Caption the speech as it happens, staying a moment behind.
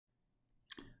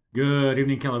Good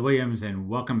evening, Keller Williams, and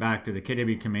welcome back to the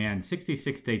KW Command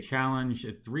 66-Day Challenge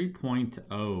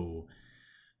 3.0.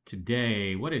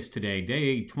 Today, what is today?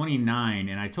 Day 29,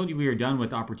 and I told you we were done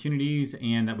with opportunities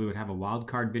and that we would have a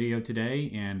wildcard video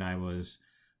today, and I was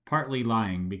partly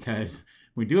lying because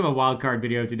we do have a wildcard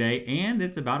video today, and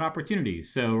it's about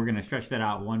opportunities. So we're going to stretch that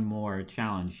out one more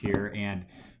challenge here, and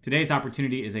today's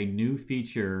opportunity is a new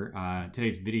feature.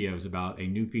 Today's video is about a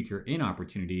new feature in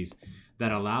opportunities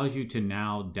that allows you to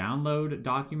now download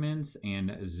documents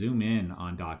and zoom in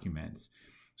on documents.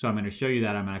 So I'm going to show you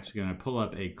that. I'm actually going to pull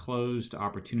up a closed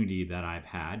opportunity that I've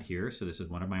had here. So this is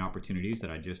one of my opportunities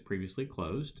that I just previously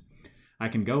closed. I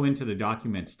can go into the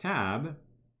Documents tab,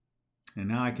 and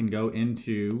now I can go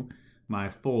into my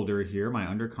folder here, my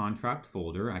Under Contract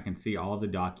folder. I can see all of the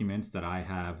documents that I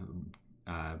have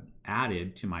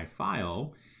added to my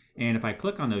file. And if I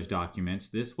click on those documents,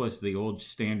 this was the old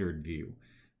standard view,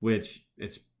 which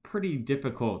it's pretty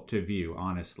difficult to view,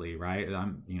 honestly, right?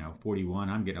 I'm 41,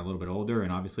 I'm getting a little bit older,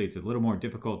 and obviously it's a little more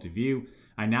difficult to view.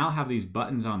 I now have these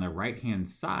buttons on the right-hand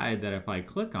side that if I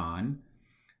click on,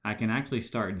 I can actually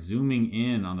start zooming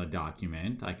in on the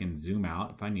document. I can zoom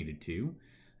out if I needed to.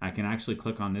 I can actually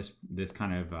click on this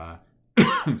kind of,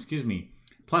 excuse me,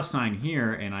 plus sign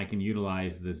here, and I can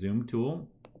utilize the zoom tool.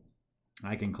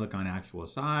 I can click on actual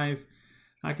size.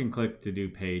 I can click to do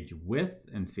page width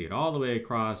and see it all the way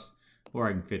across, or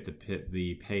I can fit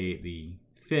the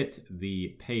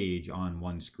page on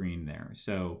one screen there.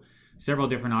 So several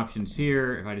different options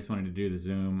here. If I just wanted to do the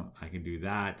zoom, I can do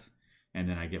that, and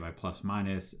then I get my plus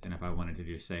minus. And if I wanted to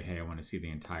just say, hey, I want to see the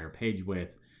entire page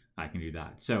width, I can do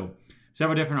that. So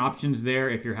several different options there.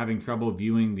 If you're having trouble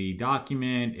viewing the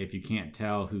document, if you can't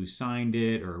tell who signed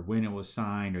it or when it was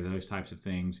signed or those types of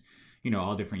things,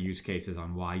 all different use cases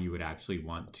on why you would actually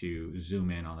want to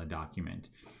zoom in on the document.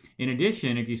 In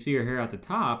addition, if you see here at the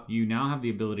top, you now have the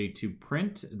ability to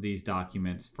print these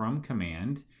documents from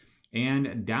Command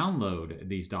and download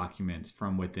these documents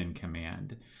from within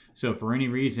Command. So for any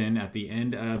reason, at the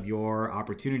end of your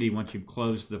opportunity, once you've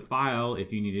closed the file,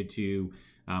 if you needed to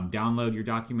download your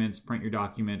documents, print your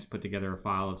documents, put together a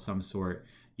file of some sort,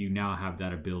 you now have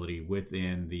that ability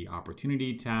within the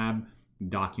Opportunity tab,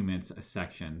 Documents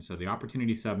section. So the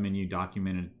Opportunity submenu,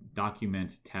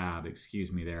 Documents tab,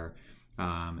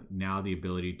 now the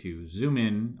ability to zoom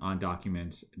in on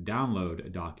documents,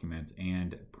 download documents,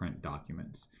 and print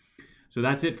documents. So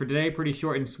that's it for today. Pretty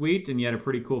short and sweet, and yet a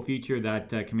pretty cool feature that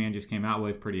Command just came out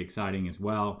with. Pretty exciting as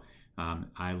well.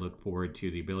 I look forward to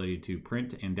the ability to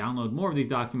print and download more of these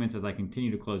documents as I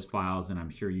continue to close files, and I'm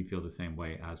sure you feel the same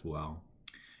way as well.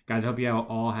 Guys, I hope you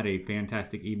all had a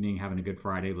fantastic evening, having a good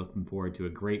Friday. Looking forward to a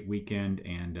great weekend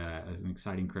and an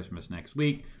exciting Christmas next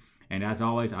week. And as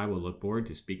always, I will look forward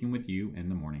to speaking with you in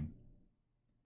the morning.